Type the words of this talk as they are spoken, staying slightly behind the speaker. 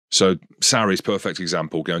So Sarries, perfect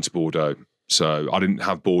example, going to Bordeaux. So I didn't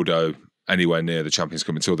have Bordeaux anywhere near the Champions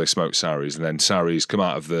Cup until they smoked Sarries. And then Sarries come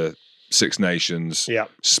out of the Six Nations,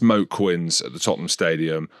 smoke Quins at the Tottenham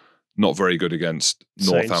Stadium, not very good against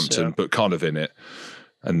Northampton, but kind of in it.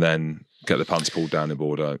 And then get the pants pulled down in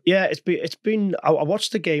Bordeaux. Yeah, it's been. I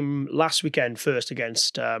watched the game last weekend first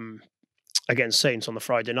against Saints on the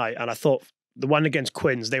Friday night, and I thought the one against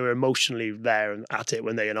Quins, they were emotionally there and at it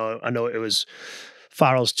when they, I know it was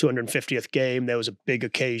Farrell's 250th game. There was a big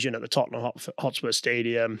occasion at the Tottenham Hotspur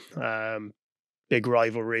Stadium, big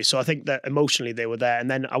rivalry. So I think that emotionally they were there.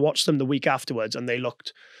 And then I watched them the week afterwards, and they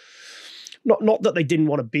looked not that they didn't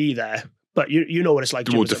want to be there, but you know what it's like.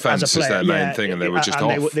 Well, defense is their main thing, and they were just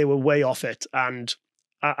off. They were way off it, and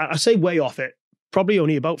I say way off it. Probably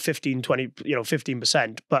only about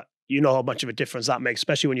 15%, but you know how much of a difference that makes,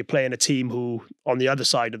 especially when you're playing a team who, on the other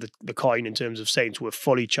side of the coin in terms of Saints, were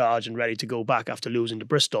fully charged and ready to go back after losing to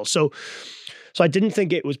Bristol. So I didn't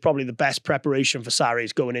think it was probably the best preparation for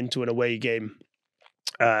Sarries going into an away game,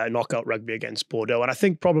 knockout rugby against Bordeaux. And I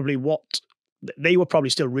think probably they were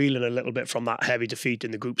probably still reeling a little bit from that heavy defeat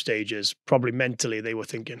in the group stages. Probably mentally they were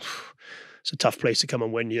thinking, it's a tough place to come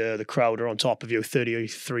and win here. The crowd are on top of you,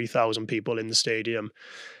 33,000 people in the stadium.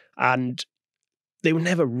 And they were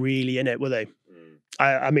never really in it, were they?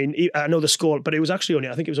 I mean, I know the score, but it was actually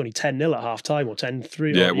I think it was only 10-0 at half time or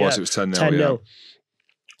 10-3. Yeah, it was 10-0. 10-0. Yeah.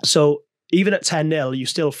 So even at 10-0, you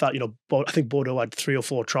still felt, I think Bordeaux had 3 or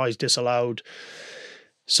 4 tries disallowed.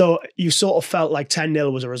 So you sort of felt like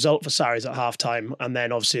 10-0 was a result for Sarries at half-time, and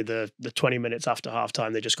then obviously the 20 minutes after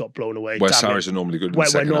half-time, they just got blown away. Where Sarries are normally good in the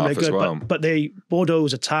second half as well. But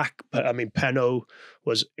Bordeaux's attack, I mean, Penaud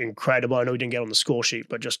was incredible. I know he didn't get on the score sheet,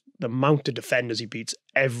 but just the amount of defenders he beats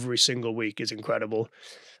every single week is incredible.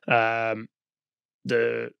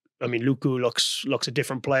 Luku looks a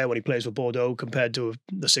different player when he plays for Bordeaux compared to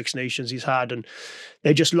the Six Nations he's had, and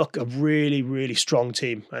they just look a really, really strong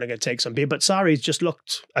team. And again, take some beat. But Sarries just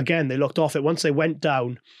looked off it. Once they went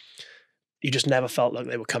down, you just never felt like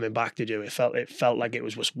they were coming back, did you? It felt like it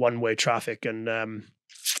was just one-way traffic, and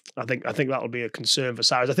I think that'll be a concern for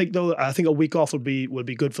Sarries. I think a week off will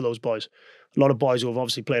be good for those boys. A lot of boys who have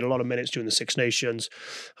obviously played a lot of minutes during the Six Nations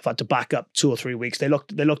have had to back up 2 or 3 weeks. They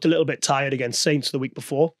looked a little bit tired against Saints the week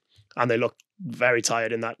before, and they looked very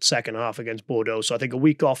tired in that second half against Bordeaux. So I think a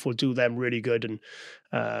week off will do them really good,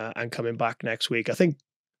 and coming back next week. I think.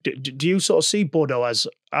 Do you sort of see Bordeaux as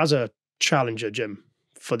a challenger, Jim,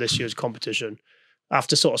 for this year's competition?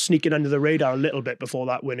 After sort of sneaking under the radar a little bit before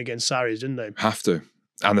that win against Sarries, didn't they? Have to.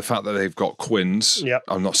 And the fact that they've got Quins,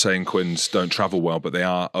 I'm not saying Quins don't travel well, but they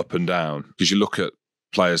are up and down. Because you look at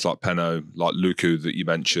players like Penaud, like Luku that you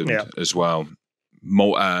mentioned as well.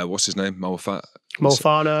 What's his name? Moafana,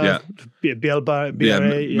 Bielba,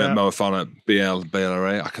 Moafana,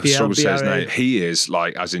 BLRA. I can struggle to say his name. He is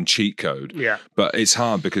like, as in cheat code. Yeah. But it's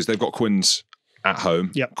hard because they've got Quins at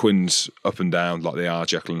home. Quins up and down like they are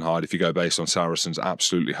Jekyll and Hyde. If you go based on Saracens,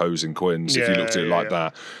 absolutely hosing Quins if you looked at it like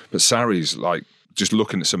that. But Sarries, like, just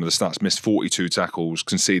looking at some of the stats, missed 42 tackles,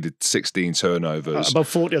 conceded 16 turnovers. About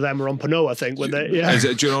 40 of them were on Penaud, I think. Do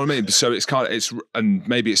you know what I mean? So it's and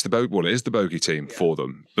maybe it's it is the bogey team for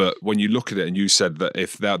them. But when you look at it, and you said that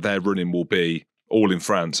if their running will be all in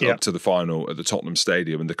France up to the final at the Tottenham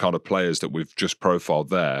Stadium, and the kind of players that we've just profiled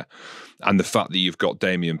there, and the fact that you've got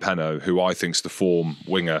Damien Penaud, who I think's the form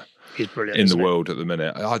winger. He's brilliant in the world at the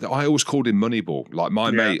minute. I always called him Moneyball. Like my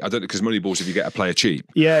mate, I don't know, because Moneyball's if you get a player cheap.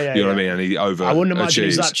 You know what I mean? And he over. I wouldn't imagine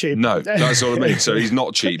he's that cheap. No, that's what I mean. So he's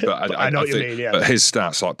not cheap, but I know what you mean. But his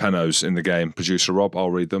stats, like Penaud's in the game, producer Rob,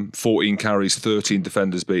 I'll read them: 14 carries, 13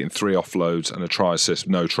 defenders beaten, 3 offloads, and a try assist,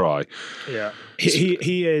 no try. Yeah,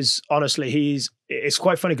 he is honestly. It's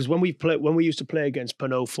quite funny because when we used to play against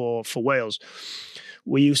Penaud for Wales,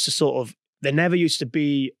 we used to there never used to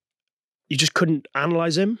be. You just couldn't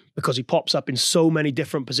analyze him because he pops up in so many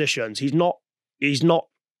different positions. He's not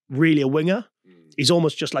really a winger. He's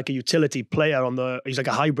almost just like a utility player he's like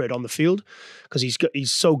a hybrid on the field because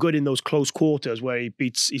he's so good in those close quarters where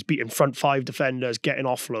he's beating front 5 defenders, getting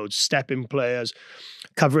offloads, stepping players,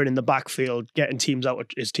 covering in the backfield, getting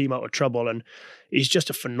his team out of trouble, and he's just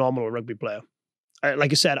a phenomenal rugby player.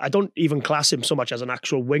 Like I said, I don't even class him so much as an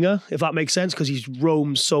actual winger, if that makes sense, because he's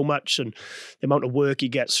roamed so much and the amount of work he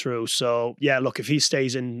gets through. So, yeah, look, if he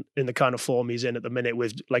stays in the kind of form he's in at the minute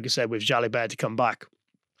with, like I said, with Jalibert to come back,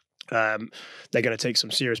 they're going to take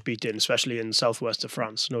some serious beating, especially in southwest of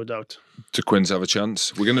France, no doubt. Do Quins have a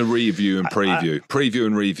chance? We're going to review and preview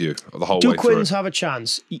and review the whole way through. Do Quins have a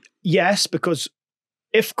chance? Yes, because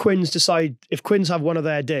if Quins have one of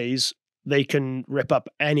their days, they can rip up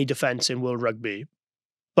any defence in World Rugby.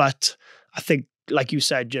 But I think like you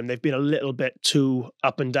said, Jim, they've been a little bit too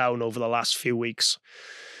up and down over the last few weeks.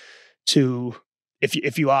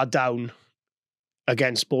 If you are down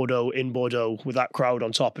against Bordeaux in Bordeaux with that crowd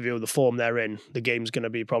on top of you, the form they're in, the game's going to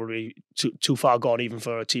be probably too far gone even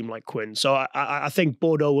for a team like Quinn. So I think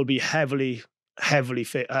Bordeaux will be heavily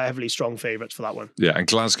strong favourites for that one. Yeah, and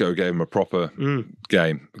Glasgow gave them a proper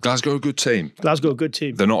game. Glasgow are a good team. Glasgow a good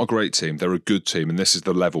team. They're not a great team. They're a good team, and this is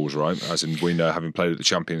the levels, right? As in, we know, having played at the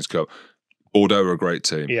Champions Cup, Bordeaux are a great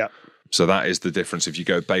team. Yeah. So that is the difference if you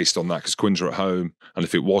go based on that, because Quins are at home, and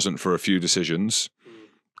if it wasn't for a few decisions,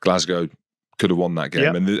 Glasgow could have won that game.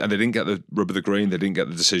 Yep. And they didn't get the rub of the green, they didn't get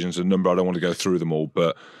the decisions. A number, I don't want to go through them all,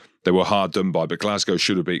 but they were hard done by. But Glasgow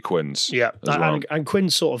should have beat Quins. Yeah, well. and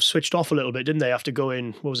Quins sort of switched off a little bit, didn't they? After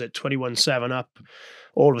going, 21-7 up,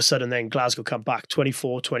 all of a sudden then Glasgow come back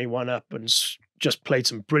 24-21 up and just played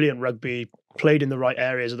some brilliant rugby, played in the right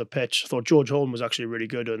areas of the pitch. I thought George Holm was actually really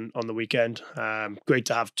good on the weekend. Great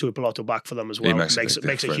to have Tuipulotu back for them as well. He makes a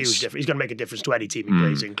huge difference. He's going to make a difference to any team he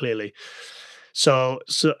plays in, clearly. So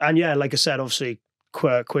and yeah, like I said, obviously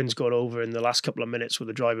Quinn's got over in the last couple of minutes with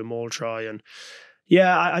a driving maul try, and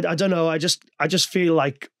yeah, I don't know. I just feel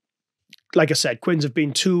like I said, Quins have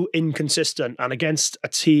been too inconsistent, and against a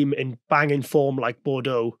team in banging form like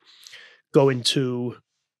Bordeaux, going to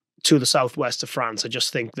the southwest of France, I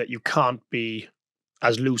just think that you can't be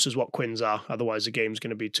as loose as what Quins are. Otherwise, the game's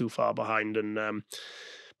going to be too far behind. And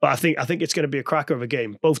but I think it's going to be a cracker of a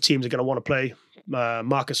game. Both teams are going to want to play.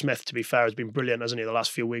 Marcus Smith, to be fair, has been brilliant, hasn't he, the last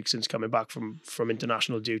few weeks since coming back from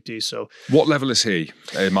international duty. So, what level is he,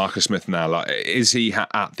 Marcus Smith, now? Like, is he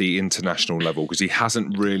at the international level? Because he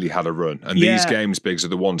hasn't really had a run, and these games bigs are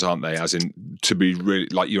the ones, aren't they? As in, to be really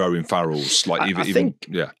like your Owen Farrell's, like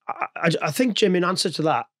I think, Jim, in answer to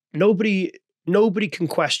that, nobody can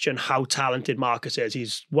question how talented Marcus is.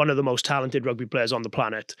 He's one of the most talented rugby players on the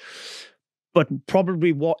planet. But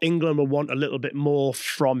probably what England will want a little bit more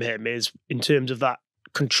from him is in terms of that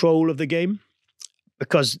control of the game,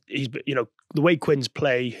 because he's, the way Quins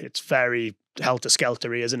play, it's very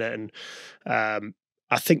helter-skeltery, isn't it? And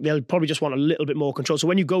I think they'll probably just want a little bit more control. So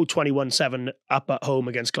when you go 21-7 up at home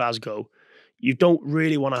against Glasgow, you don't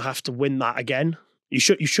really want to have to win that again. You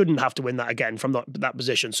shouldn't have to win that again from that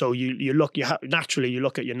position. So naturally you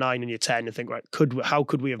look at your 9 and your 10 and think, right, how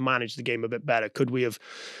could we have managed the game a bit better? Could we have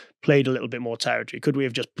played a little bit more territory? Could we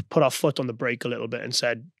have just put our foot on the brake a little bit and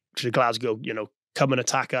said to Glasgow, come and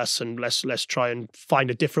attack us, and let's try and find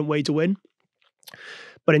a different way to win?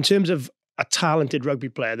 But in terms of a talented rugby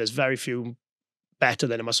player, there's very few better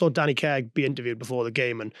than him. I saw Danny Clegg be interviewed before the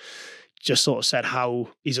game and just sort of said how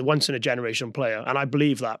he's a once in a generation player, and I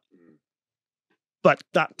believe that. But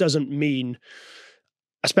that doesn't mean,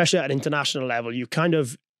 especially at an international level, you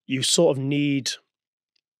sort of need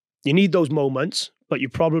those moments, but you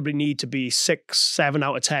probably need to be 6, 7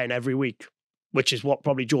 out of 10 every week, which is what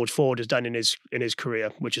probably George Ford has done in his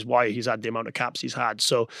career, which is why he's had the amount of caps he's had.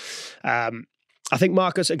 So I think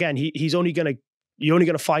Marcus, again, you're only going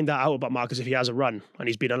to find that out about Marcus if he has a run, and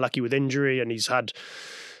he's been unlucky with injury, and he's had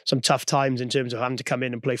some tough times in terms of having to come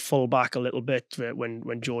in and play fullback a little bit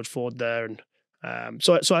when George Ford there. And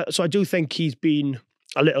so I do think he's been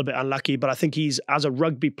a little bit unlucky, but I think he's, as a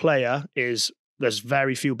rugby player, there's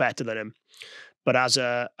very few better than him. But as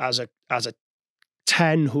a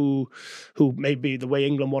 10 who maybe the way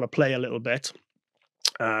England want to play a little bit,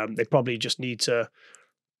 they probably just need to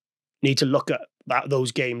look at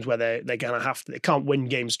those games where they can't win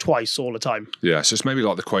games twice all the time. Yeah, so it's maybe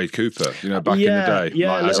like the Quade Cooper, back in the day.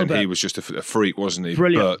 Yeah, as in he was just a freak, wasn't he?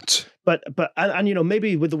 Brilliant. But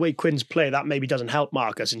maybe with the way Quins play, that maybe doesn't help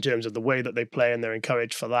Marcus in terms of the way that they play, and they're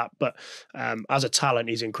encouraged for that. But as a talent,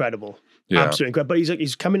 he's incredible. Yeah. Absolutely incredible. But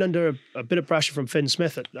he's coming under a bit of pressure from Finn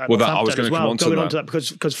Smith at I was going to come on to that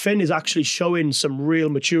because Finn is actually showing some real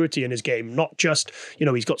maturity in his game. Not just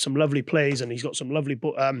he's got some lovely plays and he's got some lovely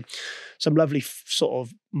sort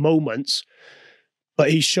of moments,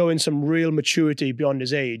 but he's showing some real maturity beyond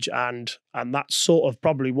his age, and that's sort of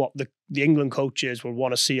probably what the England coaches will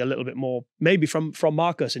want to see a little bit more, maybe from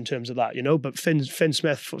Marcus in terms of that, But Finn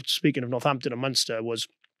Smith, speaking of Northampton and Munster, was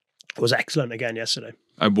excellent again yesterday.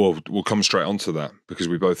 And we'll come straight onto that, because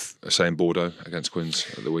we both are saying Bordeaux against Quins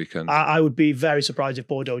at the weekend. I would be very surprised if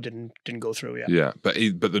Bordeaux didn't go through. Yeah, yeah, but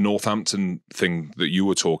the Northampton thing that you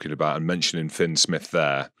were talking about and mentioning Finn Smith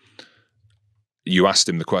there, you asked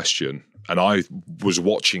him the question, and I was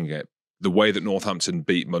watching it. The way that Northampton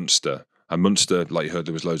beat Munster. And Munster, like you heard,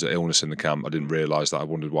 there was loads of illness in the camp. I didn't realise that. I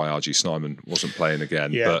wondered why RG Snyman wasn't playing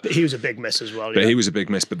again. Yeah, but he was a big miss as well. But he was a big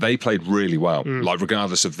miss. But they played really well. Like,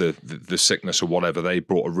 regardless of the sickness or whatever, they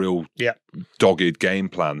brought a real dogged game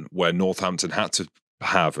plan where Northampton had to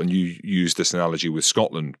have, and you used this analogy with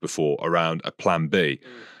Scotland before around a plan B,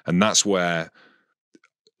 and that's where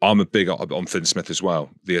I'm a big on Finn Smith as well.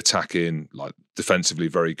 The attacking, like defensively,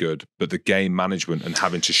 very good, but the game management and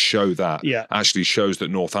having to show that actually shows that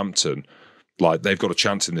Northampton, like they've got a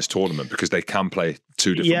chance in this tournament because they can play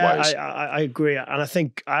two different ways. I agree, and I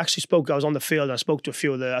think I actually I was on the field and I spoke to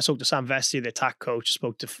I spoke to Sam Vesti, the attack coach. I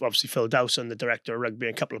spoke to obviously Phil Dowson, the director of rugby,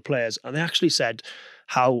 and a couple of players, and they actually said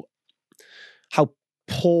how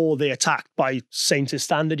poor they attacked by Saints'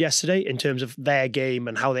 standard yesterday in terms of their game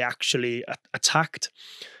and how they actually attacked.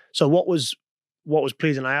 So what was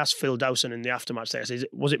pleasing, I asked Phil Dowson in the aftermatch there, I said,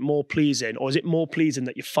 was it more pleasing, or is it more pleasing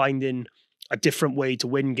that you're finding a different way to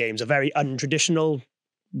win games, a very untraditional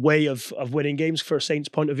way of winning games for a Saints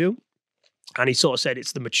point of view? And he sort of said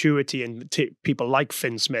it's the maturity and people like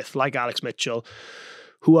Finn Smith, like Alex Mitchell,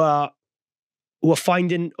 who are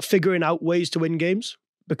figuring out ways to win games.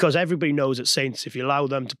 Because everybody knows at Saints, if you allow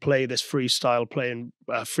them to play this freestyle, playing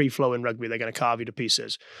free-flowing rugby, they're going to carve you to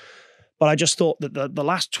pieces. But I just thought that the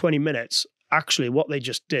last 20 minutes, actually what they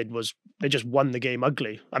just did was they just won the game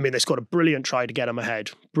ugly. I mean, they scored a brilliant try to get them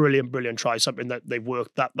ahead. Brilliant try, something that they've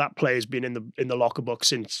worked. That play has been in the locker book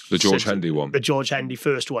since... The George Hendy one. The George Hendy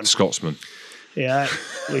first one. Scotsman. Yeah.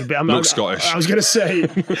 Looks Scottish. I was going to say,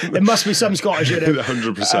 there must be some Scottish in it.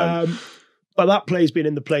 100%. But that play's been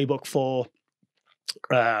in the playbook for...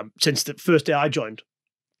 since the first day I joined.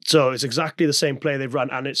 So it's exactly the same play they've run,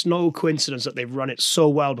 and it's no coincidence that they've run it so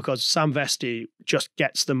well because Sam Vesti just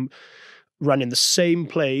gets them running the same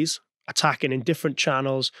plays, attacking in different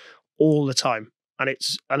channels all the time. And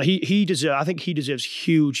he deserves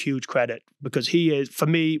huge credit because he is, for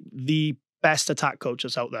me, the best attack coach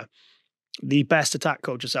that's out there. The best attack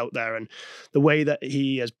coaches out there, and the way that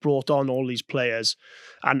he has brought on all these players,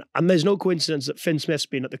 and there's no coincidence that Finn Smith's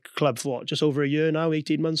been at the club for just over a year now,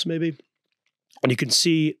 18 months maybe, and you can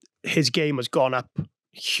see his game has gone up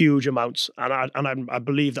huge amounts, and I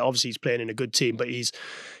believe that obviously he's playing in a good team, but he's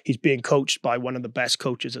being coached by one of the best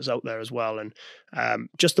coaches that's out there as well, and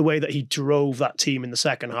just the way that he drove that team in the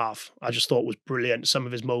second half, I just thought was brilliant. Some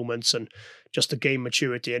of his moments and just the game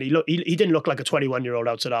maturity, and he didn't look like a 21-year-old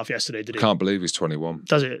outside half yesterday, did he? Can't believe he's 21.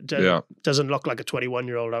 Does it? Yeah. Doesn't look like a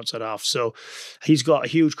 21-year-old outside half. So he's got a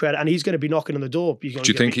huge credit, and he's going to be knocking on the door. Do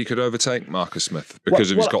you think he could overtake Marcus Smith because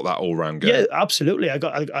he's got that all-round game? Yeah, absolutely.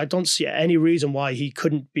 I don't see any reason why he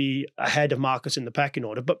couldn't be ahead of Marcus in the pecking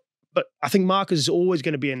order. But I think Marcus is always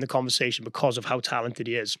going to be in the conversation because of how talented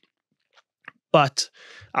he is. But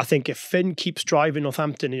I think if Finn keeps driving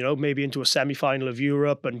Northampton, maybe into a semi-final of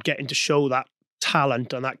Europe and getting to show that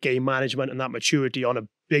talent and that game management and that maturity on a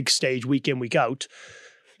big stage week in, week out,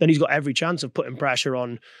 then he's got every chance of putting pressure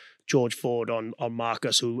on George Ford, on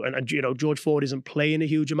Marcus, and George Ford isn't playing a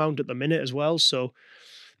huge amount at the minute as well. So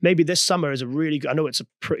maybe this summer is I know it's a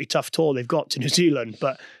pretty tough tour they've got to New Zealand,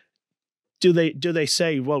 but do they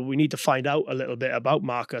say, well, we need to find out a little bit about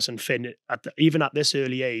Marcus and Finn even at this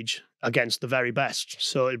early age against the very best?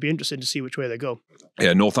 So it'd be interesting to see which way they go.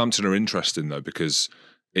 Yeah, Northampton are interesting though, because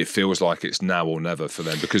it feels like it's now or never for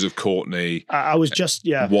them because of Courtney.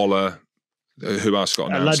 Waller. Who else got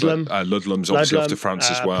announced? Ludlam's obviously off to France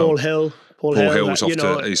as well. Paul Hill. Paul Hill's off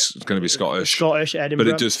to, he's going to be Scottish. Edinburgh. But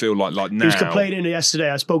it does feel like now. He was complaining yesterday.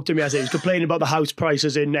 I spoke to him yesterday. He was complaining about the house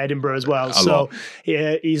prices in Edinburgh as well.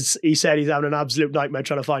 He said he's having an absolute nightmare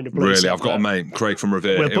trying to find a place. Really? I've got a mate, Craig from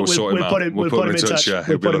Revere. He'll sort him out. We'll put him in touch. Yeah,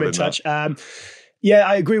 we'll put him in touch. Yeah,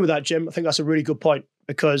 I agree with that, Jim. I think that's a really good point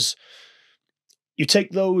because you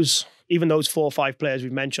take even those 4 or 5 players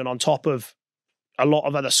we've mentioned on top of a lot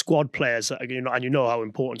of other squad players that and you know how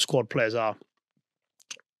important squad players are.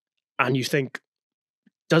 And you think,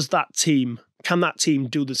 can that team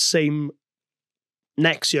do the same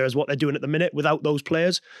next year as what they're doing at the minute without those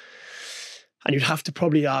players? And you'd have to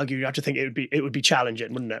probably argue, you'd have to think it would be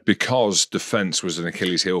challenging, wouldn't it? Because defence was an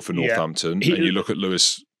Achilles heel for Northampton. And you look at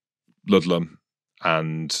Lewis Ludlam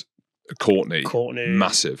and Courtney,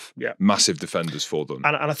 massive defenders for them.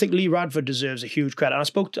 And I think Lee Radford deserves a huge credit. And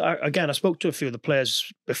I spoke to a few of the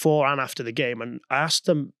players before and after the game, and I asked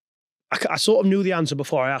them, I sort of knew the answer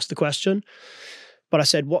before I asked the question, but I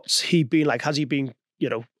said, what's he been like? Has he been,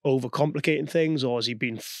 overcomplicating things, or has he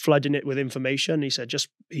been flooding it with information? He said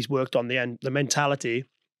he's worked on the mentality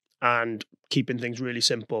and keeping things really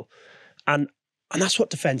simple. And that's what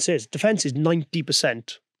defence is. Defence is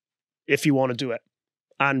 90% if you want to do it.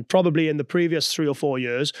 And probably in the previous 3 or 4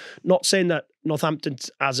 years, not saying that Northampton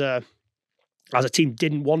as a team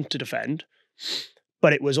didn't want to defend,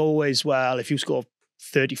 but it was always, well, if you score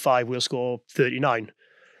 35, we'll score 39.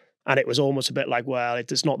 And it was almost a bit like, well,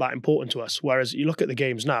 it's not that important to us. Whereas you look at the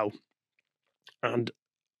games now, and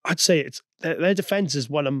I'd say their defence has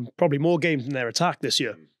won them probably more games than their attack this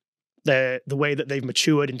year. The way that they've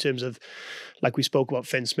matured in terms of, like we spoke about,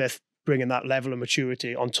 Finn Smith bringing that level of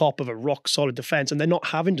maturity on top of a rock solid defence, and they're not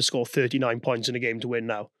having to score 39 points in a game to win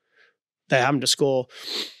now. They're having to score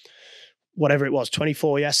whatever it was,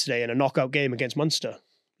 24 yesterday in a knockout game against Munster,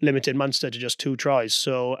 limited Munster to just 2 tries.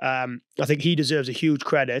 So I think he deserves a huge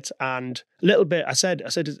credit. And a little bit, I said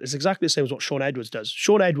it's exactly the same as what Sean Edwards does.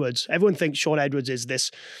 Sean Edwards, everyone thinks Sean Edwards is this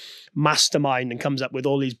mastermind and comes up with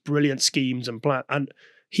all these brilliant schemes and plans. And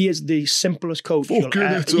he is the simplest coach.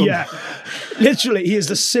 Yeah, literally, he is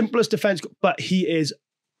the simplest defence, but he is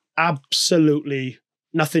absolutely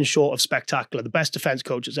nothing short of spectacular. The best defence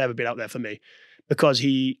coach that's ever been out there for me, because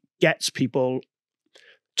he gets people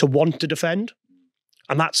to want to defend.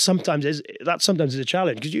 And that sometimes is a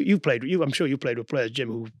challenge, because I'm sure you played with players, Jim,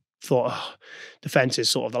 who thought defence is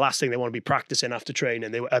sort of the last thing they want to be practicing after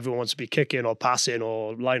training. Everyone wants to be kicking or passing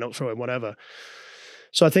or line up throwing, whatever.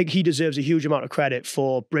 So I think he deserves a huge amount of credit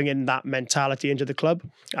for bringing that mentality into the club.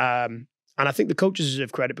 And I think the coaches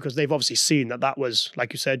deserve credit because they've obviously seen that was,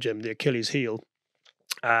 like you said, Jim, the Achilles heel.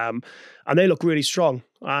 And they look really strong.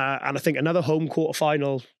 And I think another home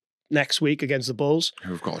quarterfinal next week against the Bulls.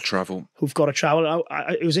 Who've got to travel.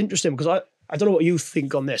 It was interesting because I don't know what you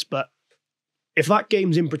think on this, but if that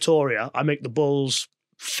game's in Pretoria, I make the Bulls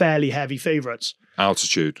fairly heavy favourites.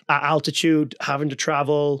 Altitude. At altitude, having to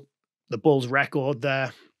travel, the Bulls' record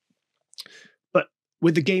there. But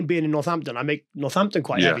with the game being in Northampton, I make Northampton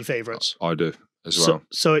quite heavy favourites. I do as well.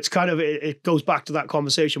 So it's kind of, it goes back to that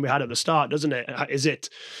conversation we had at the start, doesn't it?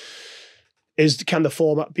 Can the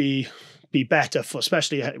format be better,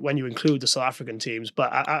 especially when you include the South African teams?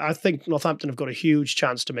 But I think Northampton have got a huge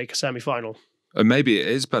chance to make a semi-final. And maybe it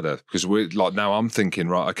is better because now I'm thinking,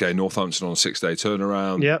 right, okay, Northampton on a 6-day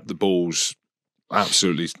turnaround. Yep. The Bulls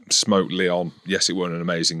absolutely smoked Lyon. Yes, it wasn't an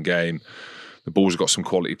amazing game. The Bulls have got some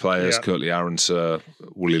quality players: Curtly Arons,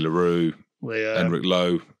 Willie LaRue, Henrik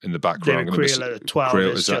Lowe in the background. David Creel at 12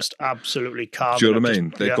 is just absolutely carving. Do you know what I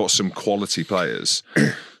mean? They've got some quality players,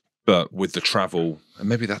 but with the travel, and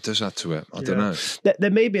maybe that does add to it. I don't know.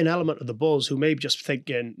 There may be an element of the Bulls who may be just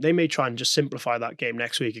thinking, they may try and just simplify that game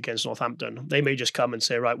next week against Northampton. They may just come and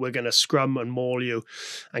say, right, we're going to scrum and maul you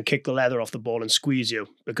and kick the leather off the ball and squeeze you.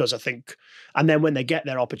 Because I think, and then when they get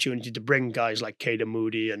their opportunity to bring guys like Caden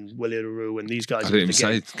Moody and Willie LaRue and these guys. I didn't even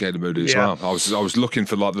say Caden Moody as well. I was looking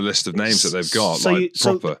for like the list of names that they've got,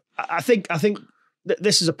 proper. I think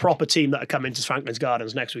this is a proper team that are coming to Franklin's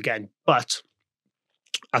Gardens next weekend, but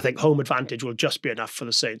I think home advantage will just be enough for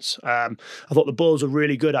the Saints. I thought the Bulls were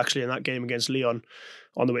really good actually in that game against Lyon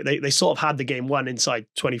on the way. They sort of had the game won inside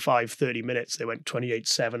 25, 30 minutes. They went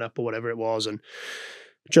 28-7 up or whatever it was and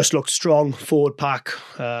just looked strong, forward pack,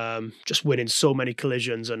 just winning so many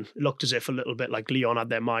collisions, and it looked as if a little bit like Lyon had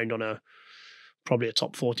their mind on probably a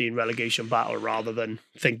top 14 relegation battle rather than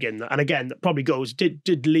thinking, and again, that probably goes,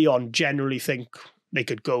 did Lyon generally think they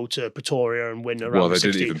could go to Pretoria and win around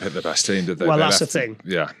 60? Didn't even pick the best team, did they? Well, that's the thing.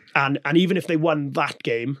 Yeah. And even if they won that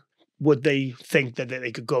game, would they think that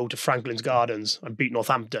they could go to Franklin's Gardens and beat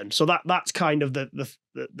Northampton? So that's kind of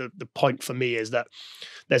the point for me, is that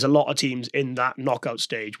there's a lot of teams in that knockout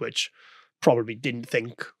stage which probably didn't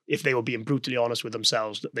think, if they were being brutally honest with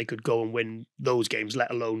themselves, that they could go and win those games, let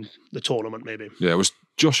alone the tournament maybe. Yeah, was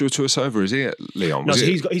Joshua Tuisova, is he at Lyon? No,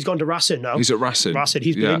 he's gone to Racing now. He's at Racing.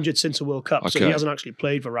 He's been injured since the World Cup, so he hasn't actually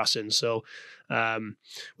played for Racing. So,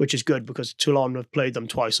 which is good because Toulon have played them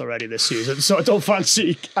twice already this season. So I don't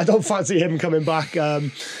fancy him coming back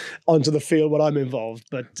onto the field when I'm involved.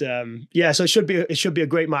 But so it should be a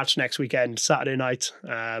great match next weekend, Saturday night.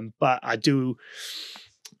 But I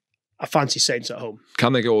fancy Saints at home.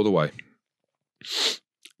 Can they go all the way?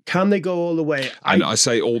 Can they go all the way? And I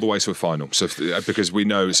say all the way to a final, so because we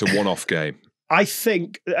know it's a one-off game. I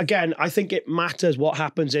think it matters what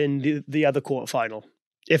happens in the other quarterfinal.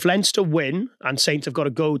 If Leinster win and Saints have got to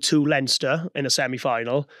go to Leinster in a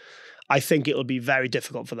semi-final, I think it'll be very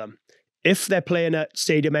difficult for them. If they're playing at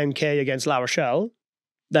Stadium MK against La Rochelle,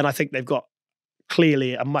 then I think they've got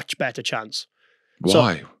clearly a much better chance.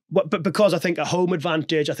 Why? But because I think a home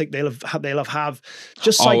advantage, I think they'll have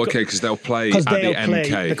just because they'll play at the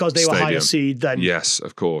MK because they were Stadium. higher seed than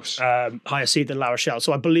of course, higher seed than La Rochelle.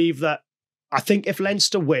 So I believe that, I think if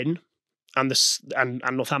Leinster win and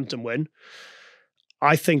Northampton win,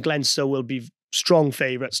 I think Leinster will be strong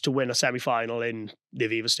favourites to win a semi-final in the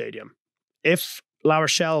Aviva Stadium. If La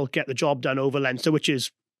Rochelle get the job done over Leinster, which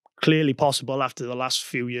is clearly possible after the last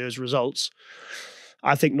few years' results,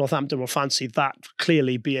 I think Northampton will fancy that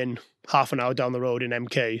clearly being half an hour down the road in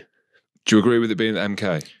MK. Do you agree with it being at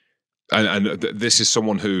MK? And this is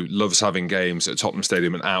someone who loves having games at Tottenham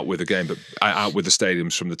Stadium and out with the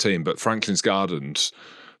stadiums from the team. But Franklin's Gardens,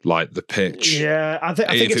 like the pitch. Yeah, I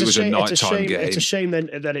think if it's it was a nighttime game. It's a shame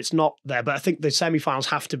that it's not there. But I think the semi-finals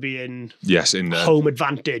have to be in home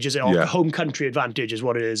advantage, is it? Or home country advantage is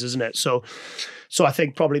what it is, isn't it? So I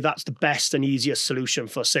think probably that's the best and easiest solution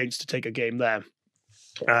for Saints to take a game there.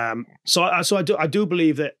 So I do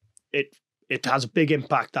believe that it has a big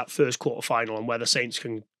impact, that first quarter final, and whether Saints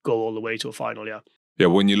can go all the way to a final. Yeah.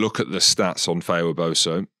 When you look at the stats on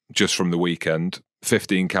Feyi-Waboso just from the weekend,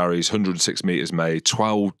 15 carries, 106 metres made,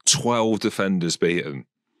 12 defenders beaten.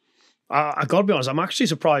 I got to be honest, I'm actually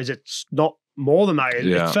surprised it's not more than that.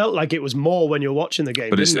 It felt like it was more when you're watching the game.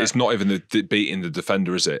 But it's not even the beating the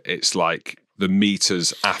defender, is it? It's like the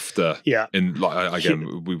meters after. Yeah.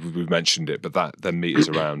 We've mentioned it, but then meters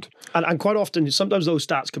around. And quite often, sometimes those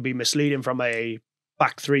stats can be misleading from a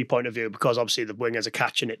back three point of view, because obviously the wingers are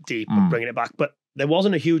catching it deep and bringing it back. But there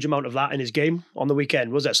wasn't a huge amount of that in his game on the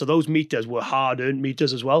weekend, was there? So those meters were hard-earned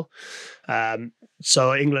meters as well.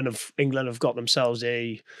 So England have got themselves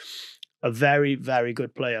a very, very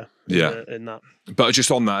good player in that. But just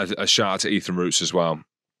on that, a shout out to Ethan Roots as well.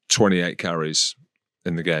 28 carries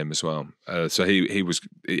in the game as well. So he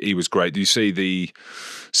was great. Do you see the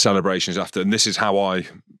celebrations after? And this is how I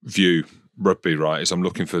view rugby, right? Is I'm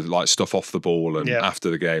looking for like stuff off the ball and after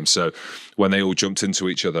the game. So when they all jumped into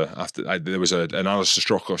each other after, there was an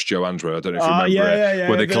Alistair Strokos, Joe Andrew, I don't know if you remember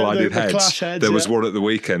where they collided heads. There was one at the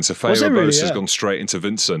weekend. So Feyi-Waboso has gone straight into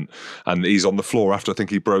Vincent, and he's on the floor after I think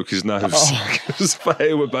he broke his nose because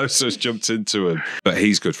Feyi-Waboso's jumped into him. But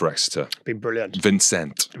he's good for Exeter. Been brilliant.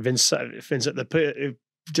 Vincent,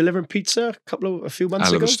 delivering pizza a few months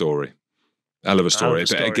ago. Hell of a story.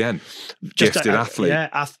 But again, gifted athlete.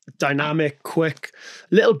 Yeah, dynamic, quick,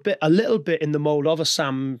 a little bit in the mould of a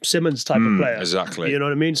Sam Simmons type of player. Exactly. You know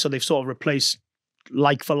what I mean? So they've sort of replaced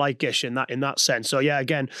like for like-ish in that sense. So yeah,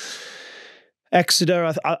 again,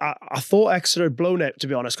 Exeter, I thought Exeter had blown it, to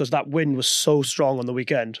be honest, because that wind was so strong on the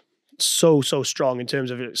weekend. So strong in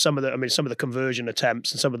terms of some of the conversion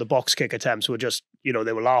attempts and some of the box kick attempts were just,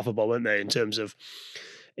 they were laughable, weren't they, in terms of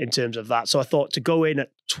that. So I thought to go in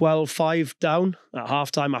at 12-5 down at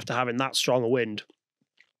halftime after having that strong a wind.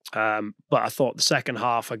 But I thought the second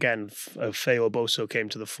half, again, Feyi-Waboso came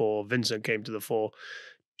to the fore, Vincent came to the fore,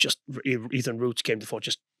 just Ethan Roots came to the fore,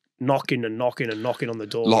 just knocking on the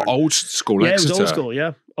door. Like old school Exeter. Yeah, it was old school,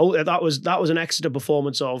 yeah. That was an Exeter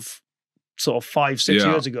performance of sort of 5-6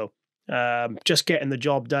 years ago. Just getting the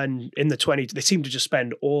job done in the 20. They seem to just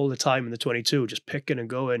spend all the time in the 22, just picking and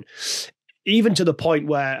going. Even to the point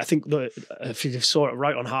where I think if you saw it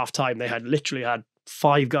right on half time, they had literally had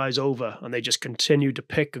 5 guys over and they just continued to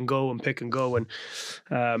pick and go. And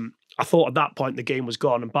I thought at that point the game was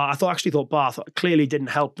gone. And I thought Bath clearly didn't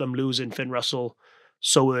help them losing Finn Russell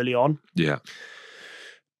so early on. Yeah.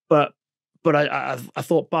 But I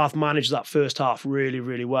thought Bath managed that first half really,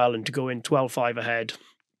 really well. And to go in 12-5 ahead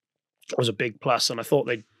was a big plus. And I thought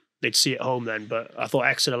they'd see it home then. But I thought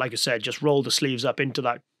Exeter, like I said, just rolled the sleeves up into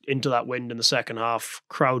that wind in the second half.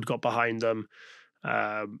 Crowd got behind them,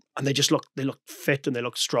 and they looked fit and they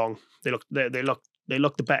looked strong. They looked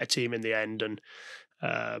the better team in the end. And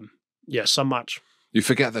some match. You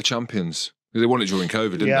forget they're champions. They won it during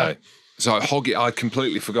COVID, didn't they? So Hoggy, I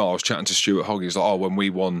completely forgot. I was chatting to Stuart Hoggy. He's like, when we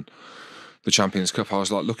won the Champions Cup, I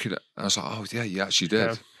was like, looking at, I was like, oh yeah, you actually did.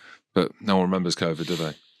 Yeah. But no one remembers COVID, do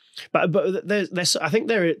they? But there's I think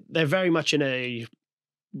they're very much in a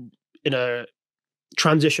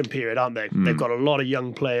transition period, aren't they? They've got a lot of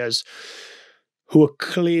young players who are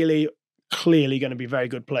clearly going to be very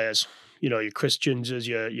good players. Your Chris Ginzers,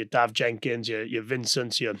 your Dav Jenkins, your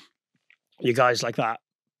Vincents, your guys like that.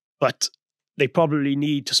 But they probably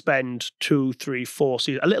need to spend 2, 3, 4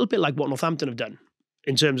 seasons, a little bit like what Northampton have done,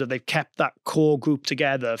 in terms of they've kept that core group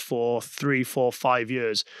together for 3, 4, 5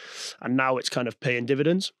 years, and now it's kind of paying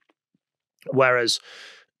dividends. Whereas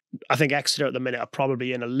I think Exeter at the minute are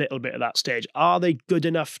probably in a little bit of that stage. Are they good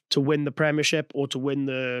enough to win the Premiership or to win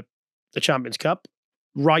the Champions Cup?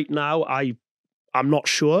 Right now, I'm not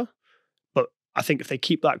sure. But I think if they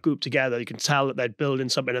keep that group together, you can tell that they're building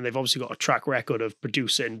something, and they've obviously got a track record of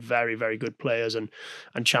producing very, very good players and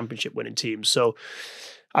championship winning teams. So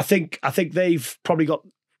I think they've probably got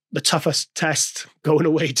the toughest test going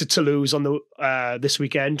away to Toulouse on the this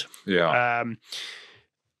weekend. Yeah.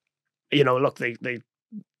 Look,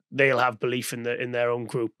 they'll have belief in their own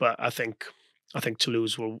group, but I think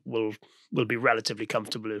Toulouse will be relatively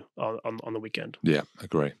comfortable on the weekend. Yeah,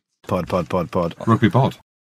 agree. Pod. Rugby pod.